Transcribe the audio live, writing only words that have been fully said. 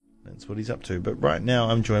That's what he's up to. But right now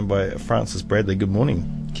I'm joined by Francis Bradley. Good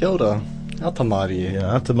morning. Kia ora. Ata Mārie.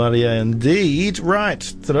 Yeah, ata Mārie indeed. Right,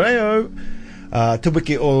 te reo, te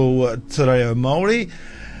wiki o te reo Māori.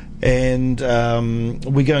 And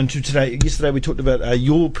we're going to today. Yesterday we talked about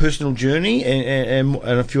your personal journey and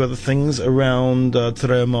a few other things around te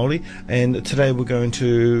reo Māori. And today we're going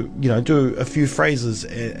to, do a few phrases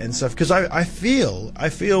and stuff, because I feel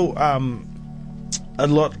a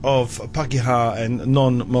lot of Pākehā and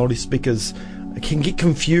non-Māori speakers can get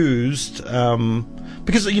confused.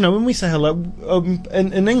 Because, when we say hello,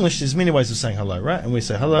 in English, there's many ways of saying hello, right? And we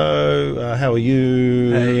say, hello, how are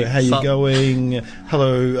you? Hey, how you going?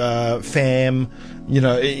 Hello, fam.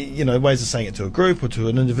 Ways of saying it to a group or to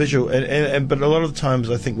an individual. But a lot of the times,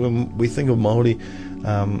 I think when we think of Māori,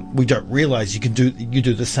 we don't realise you do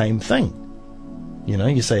the same thing.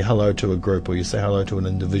 You say hello to a group, or you say hello to an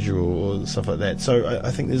individual, or stuff like that. So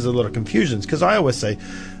I think there's a lot of confusions, because I always say,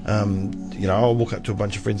 I'll walk up to a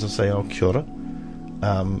bunch of friends and say, oh, kia ora.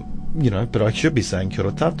 But I should be saying kia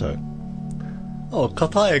ora tātou. Oh, ka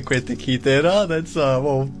tae koe te ki tērā. That's,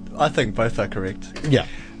 I think both are correct. Yeah.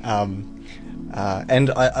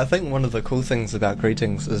 And I think one of the cool things about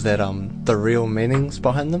greetings is that the real meanings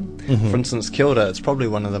behind them. Mm-hmm. For instance, kia ora, it's probably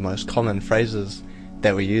one of the most common phrases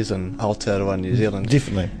that we use in Aotearoa, New Zealand.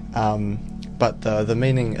 Definitely. But the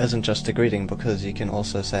meaning isn't just a greeting, because you can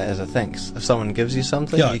also say it as a thanks. If someone gives you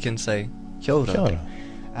something, you can say kia ora. Kia ora.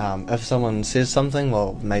 If someone says something,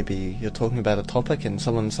 well, maybe you're talking about a topic and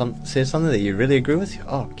someone says something that you really agree with,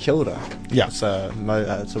 oh, kia ora. Yeah. It's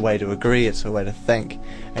a way to agree, it's a way to thank,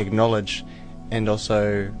 acknowledge, and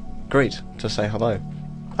also greet, to say hello.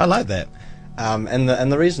 I like that. And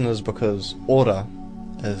the reason is because order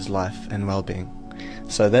is life and well-being.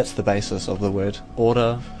 So that's the basis of the word,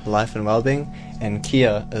 order, life and well-being, and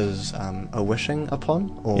kia is a wishing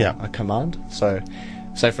upon, or a command. So,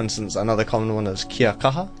 say for instance, another common one is kia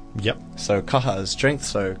kaha. Yep. So kaha is strength,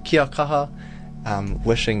 so kia kaha,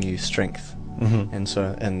 wishing you strength. Mm-hmm. And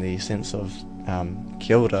so in the sense of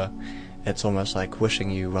kia ora, it's almost like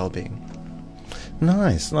wishing you well-being.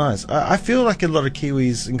 Nice. I feel like a lot of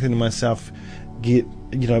Kiwis, including myself, get,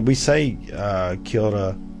 we say kia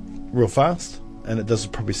ora real fast, and it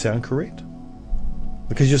doesn't probably sound correct.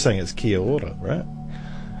 Because you're saying it's kia ora, right?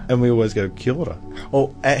 And we always go kia ora.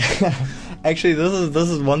 Oh, actually, this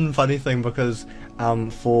is one funny thing, because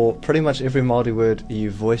for pretty much every Māori word, you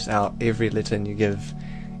voice out every letter, and you give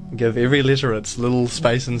every letter its little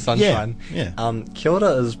space and sunshine. Yeah. Kia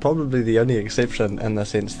ora is probably the only exception, in the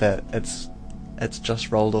sense that it's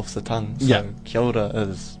just rolled off the tongue. So kia ora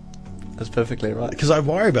is perfectly right. Because I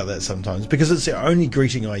worry about that sometimes, because it's the only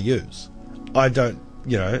greeting I use. I don't,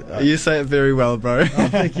 you say it very well, bro. Oh,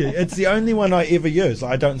 thank you. It's the only one I ever use.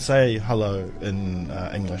 I don't say hello in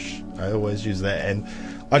English. I always use that, and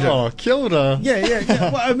I don't. Oh, kia ora.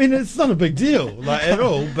 Yeah. Well, I mean, it's not a big deal, at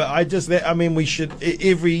all. But we should.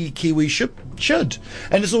 Every Kiwi should.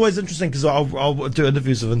 And it's always interesting, because I'll do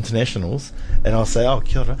interviews with internationals, and I'll say, "Oh,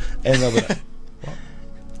 kia ora," and they'll be like, "What?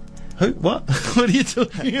 Who? What? What are you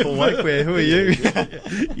talking about? Who are you?"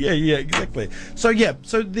 Yeah, exactly. So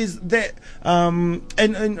there's that,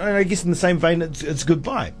 and I guess in the same vein, it's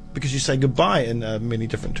goodbye, because you say goodbye in many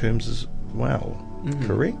different terms as well.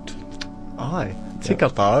 Correct? Aye, tika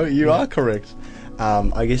tau, you are correct.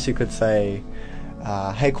 I guess you could say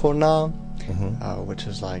hei kōrnā, which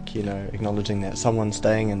is like, acknowledging that someone's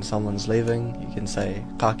staying and someone's leaving. You can say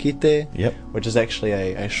ka kite, which is actually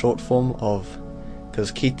a short form of, because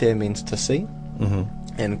kite means to see,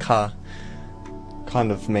 and ka kind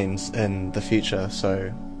of means in the future,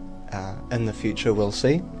 so in the future we'll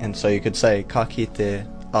see. And so you could say ka kite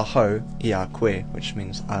aho I a koe, which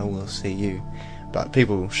means I will see you, but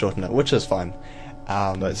people shorten it, which is fine.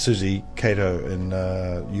 Like Susie, Kato, and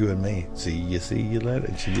you and me. See you later.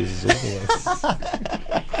 And she uses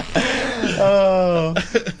all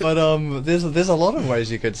the But there's a lot of ways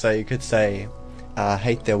you could say. You could say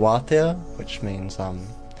hei te wātea, which means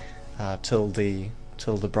till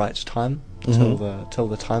the bright time, till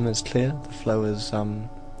the time is clear, the flow is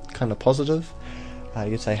kind of positive.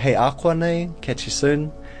 You could say hei ākua nei, catch you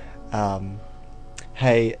soon.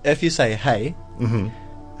 Hey, if you say hey,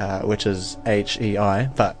 which is H-E-I,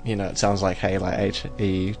 but it sounds like hey, like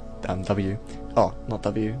H-E-W. Oh, not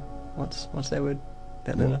W. What's that word?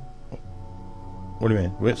 That letter? What do you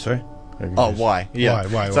mean? Wait, sorry. Oh, why? Yeah.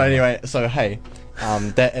 Why? So anyway, so hey,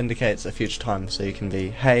 that indicates a future time. So you can be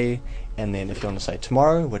hey, and then if you want to say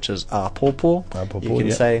tomorrow, which is āpōpō, you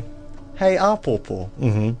can say hey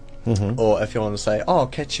āpōpō. Or if you want to say, oh, I'll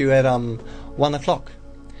catch you at 1 o'clock.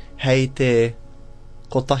 Hei te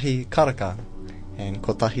kotahi karaka. and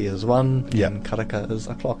kotahi is one, Yeah. and karaka is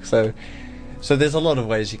a clock. So there's a lot of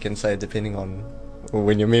ways you can say it depending on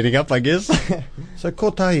when you're meeting up, I guess. So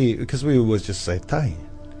kotahi, because we always just say tahi.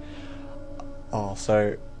 Oh,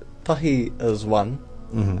 so tahi is one,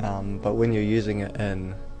 Mm-hmm. but when you're using it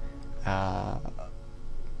in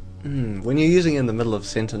when you're using it in the middle of a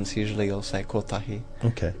sentence, usually you'll say kotahi.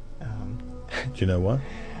 Okay. Um, Do you know why?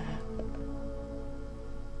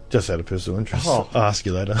 Just out of personal interest. Oh. I'll ask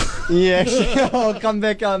you later. yeah, actually, I'll come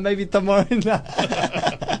back maybe tomorrow.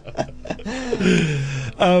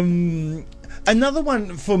 Another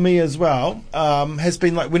one for me as well has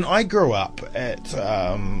been like when I grew up at,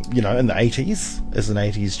 in the 80s, as an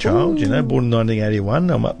 80s child, born in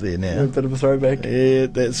 1981. I'm up there now. A bit of a throwback. Yeah,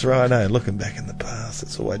 that's right. Looking back in the past,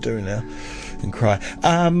 that's all I do now, and cry.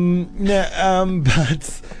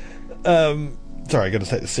 Sorry, I got to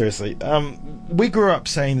take this seriously. We grew up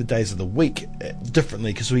saying the days of the week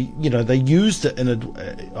differently because they used it in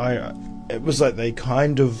it was like they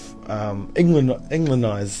kind of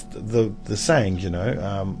Englandized the sayings.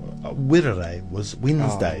 Wirere was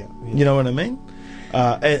Wednesday. Oh, yeah. You know what I mean?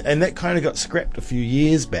 And that kind of got scrapped a few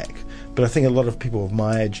years back. But I think a lot of people of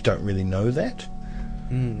my age don't really know that.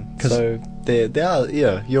 So there are,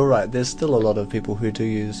 yeah, you're right. There's still a lot of people who do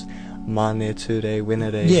use mane, ture,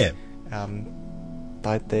 wenere. Yeah.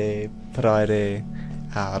 Taite, paraire,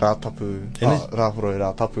 rātapu, rāhoroi,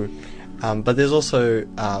 rātapu. But there's also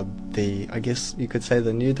I guess you could say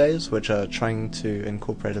the new days, which are trying to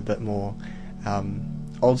incorporate a bit more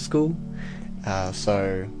old school.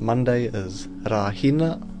 So Monday is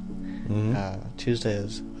rāhina, Tuesday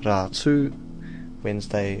is rātū,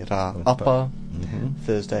 Wednesday rā apa,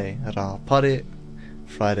 Thursday rā pare,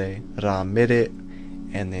 Friday rā mere,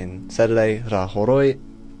 and then Saturday rā horoi,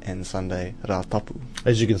 and Sunday rā tapu.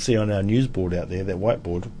 As you can see on our news board out there, that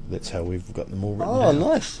whiteboard, that's how we've got them all written Oh, down.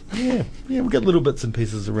 nice. Yeah, we've got little bits and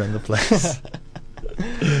pieces around the place.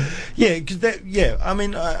 Yeah, because I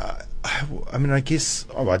mean, I guess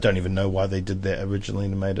I don't even know why they did that originally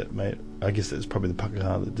and made it. I guess it's probably the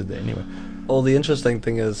Pākehā that did that anyway. Well, the interesting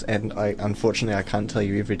thing is, and unfortunately I can't tell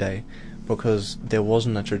you every day, because there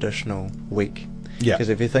wasn't a traditional week. Yeah. Because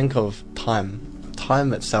if you think of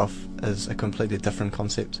time itself is a completely different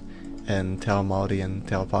concept in Te Ao Māori and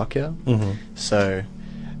Te Ao Pākehā. Mm-hmm. So,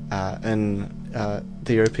 in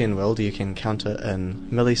the European world, you can count it in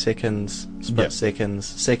milliseconds, split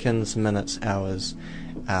seconds, minutes, hours,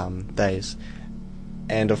 days.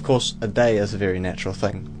 And of course, a day is a very natural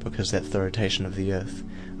thing because that's the rotation of the Earth.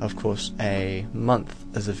 Of course, a month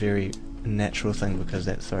is a very natural thing because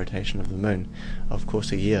that's the rotation of the moon. Of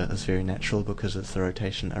course, a year is very natural because it's the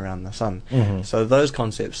rotation around the sun. Mm-hmm. So those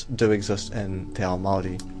concepts do exist in Te Ao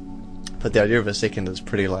Māori, but the idea of a second is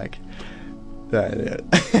pretty like Yeah.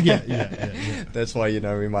 That's why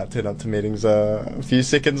we might turn up to meetings a few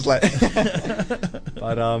seconds late.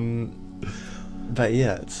 But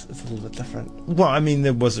yeah, it's a little bit different. Well, I mean,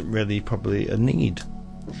 there wasn't really probably a need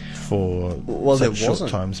for there short wasn't.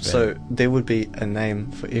 time span. So there would be a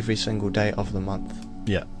name for every single day of the month.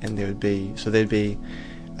 Yeah. And there'd be 30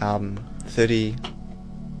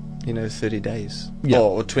 days. Yeah.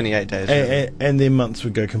 Or 28 days. Really. And their months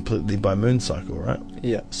would go completely by moon cycle, right?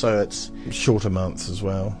 Yeah, so it's Shorter months as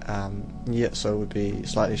well. so it would be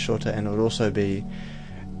slightly shorter, and it would also be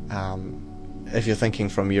if you're thinking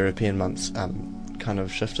from European months, kind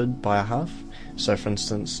of shifted by a half. So for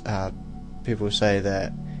instance, people say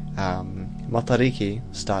that Matariki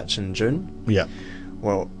starts in June. Yeah.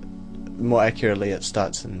 Well, more accurately, it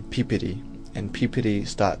starts in Pipiri, and Pipiri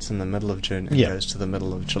starts in the middle of June and goes to the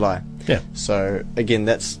middle of July. Yeah. So again,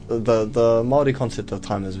 that's the Māori concept of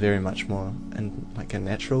time is very much more in like a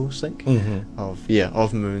natural sync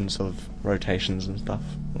of moons, of rotations and stuff.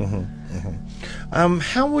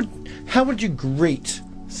 How would you greet,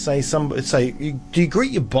 do you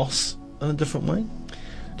greet your boss in a different way?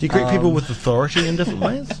 Do you greet people with authority in different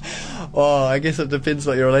ways? Oh, I guess it depends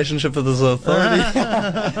what your relationship with this authority.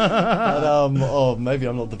 But, maybe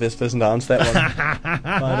I'm not the best person to answer that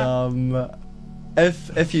one. But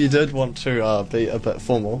if you did want to be a bit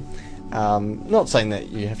formal, not saying that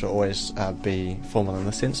you have to always be formal in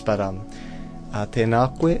the sense, but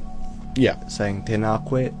tēnā koe, Yeah. saying tēnā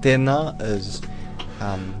koe. Tēnā is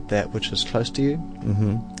that which is close to you,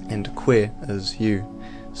 and koe is you.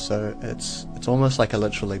 So it's almost like a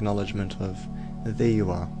literal acknowledgement of there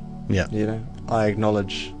you are. Yeah. I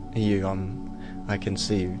acknowledge you. I can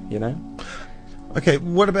see you. Okay,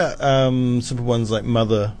 what about simple ones like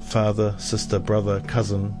mother, father, sister, brother,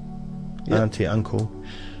 cousin, auntie, uncle?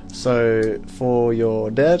 So for your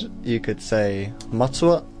dad, you could say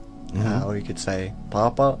matua, or you could say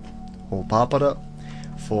papa or papara.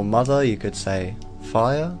 For mother, you could say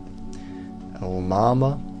fire or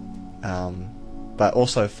mama. But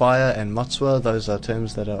also fire and matua, those are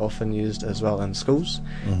terms that are often used as well in schools.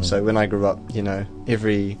 So when I grew up,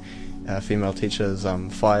 every female teacher's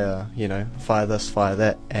fire, fire this, fire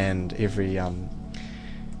that, and every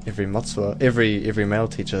matua, every male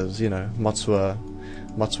teacher's, matua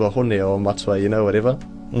hone or matua, whatever.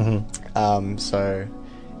 So,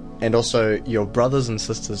 and also your brothers and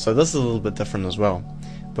sisters. So this is a little bit different as well,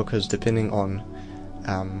 because depending on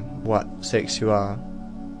what sex you are,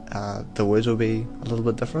 the words will be a little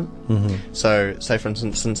bit different. So, say for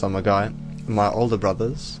instance, since I'm a guy, my older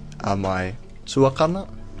brothers are my tuakana,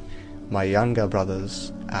 my younger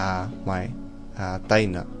brothers are my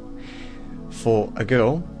taina. For a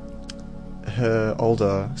girl, her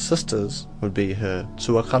older sisters would be her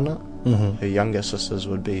tuakana, her younger sisters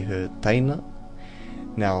would be her taina.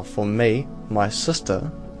 Now, for me, my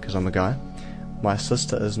sister, because I'm a guy, my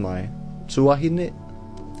sister is my tuahine,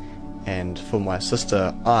 and for my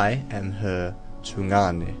sister, I am her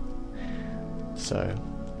tungane. So,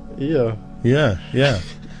 yeah. Yeah.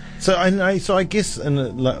 So I guess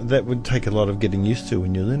that would take a lot of getting used to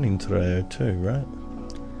when you're learning te reo too, right?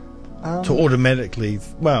 To automatically,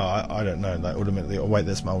 I don't know, like automatically, oh wait,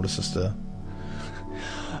 that's my older sister.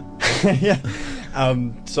 Yeah.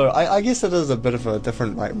 So I guess it is a bit of a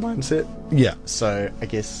different mindset. Yeah. So I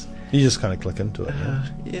guess you just kind of click into it.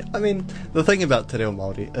 Yeah. I mean, the thing about te reo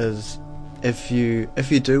Māori is if you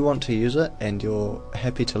do want to use it and you're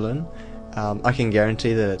happy to learn, I can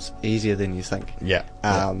guarantee that it's easier than you think. Yeah.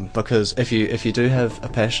 Because if you do have a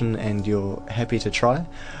passion and you're happy to try,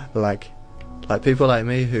 like people like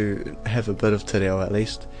me who have a bit of te reo at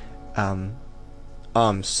least, I'm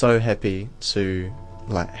so happy to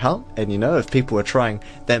help, and if people are trying,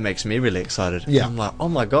 that makes me really excited. Yeah. I'm like, oh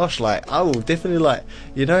my gosh, I will definitely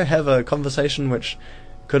have a conversation which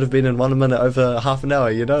could have been in 1 minute over half an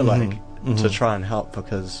hour, to try and help,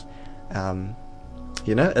 because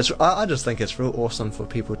it's I just think it's real awesome for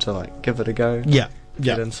people to give it a go.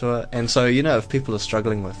 Get into it. And so if people are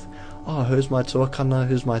struggling with, who's my tuakana,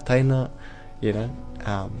 who's my taina, your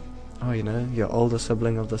older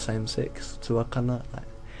sibling of the same sex, tuakana,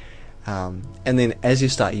 and then as you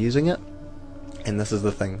start using it, and this is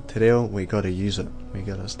the thing, te reo, we got to use it, we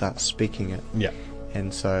got to start speaking it.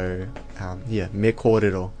 And so me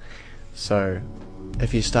kōrero. So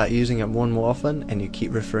if you start using it more and more often, and you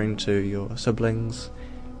keep referring to your siblings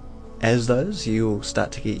as those, you'll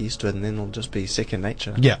start to get used to it, and then it'll just be second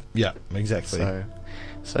nature. Yeah, exactly.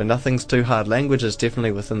 So nothing's too hard. Language is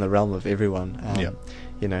definitely within the realm of everyone.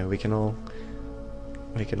 We can all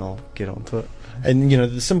get onto it. And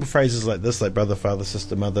the simple phrases like this, like brother, father,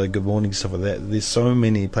 sister, mother, good morning, stuff like that, there's so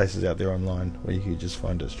many places out there online where you can just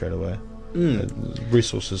find it straight away.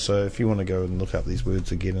 Resources. So if you want to go and look up these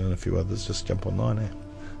words again and a few others, just jump online.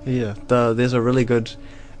 There's a really good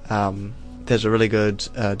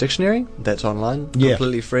dictionary that's online,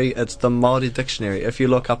 completely free. It's the Māori dictionary. If you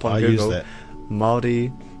look up on Google, use that.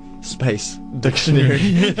 Māori space dictionary,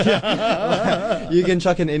 you can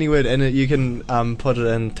chuck in any word, and you can put it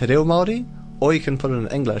in te reo Māori, or you can put it in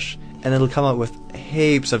English, and it'll come up with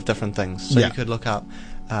heaps of different things. So you could look up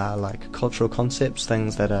cultural concepts,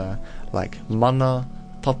 things that are like mana,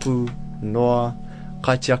 tapu, noa,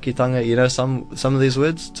 kaitiakitanga. Some of these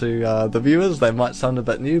words to the viewers, they might sound a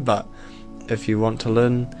bit new, but if you want to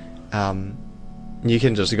learn, you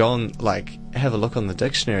can just go and have a look on the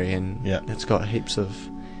dictionary, and it's got heaps of,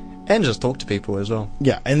 and just talk to people as well.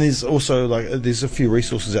 Yeah, and there's also there's a few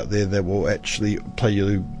resources out there that will actually play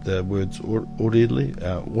you the words audibly,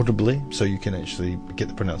 so you can actually get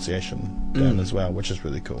the pronunciation down as well, which is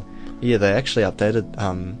really cool. Yeah, they actually updated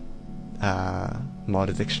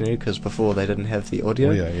Māori dictionary, because before they didn't have the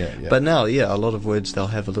audio. Yeah. But now, a lot of words they'll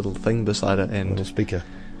have a little thing beside it, and a little speaker.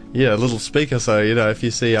 Yeah, a little speaker. So if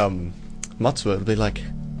you see matua, it'll be like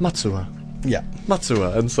matua. Yeah,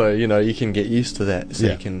 matua, and so you can get used to that. So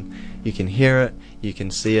you can hear it, you can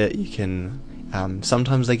see it, you can.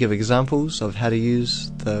 Sometimes they give examples of how to use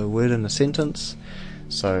the word in a sentence.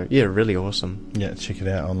 So really awesome. Yeah, check it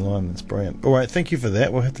out online. It's brilliant. All right, thank you for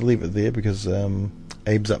that. We'll have to leave it there because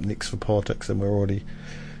Abe's up next for politics, and we're already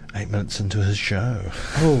 8 minutes into his show.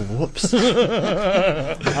 Oh, whoops.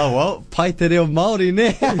 Oh well, pai te reo Māori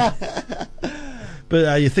ne.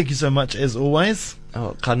 But thank you so much as always.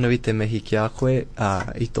 Ka nui te mihi ki a koe,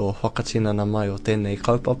 I tō whakatina na mai o tēnei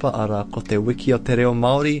kaupapa, ara ko te wiki o te reo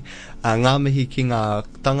Māori, ngā mihi ki ngā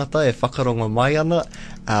tangata e whakarongo mai ana.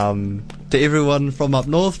 To everyone from up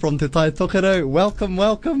north, from Te Tai Tokerau, welcome.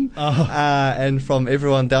 And from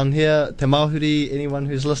everyone down here, Te Māhuri, anyone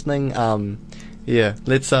who's listening,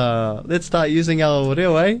 let's start using our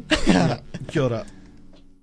reo, eh? Kia ora.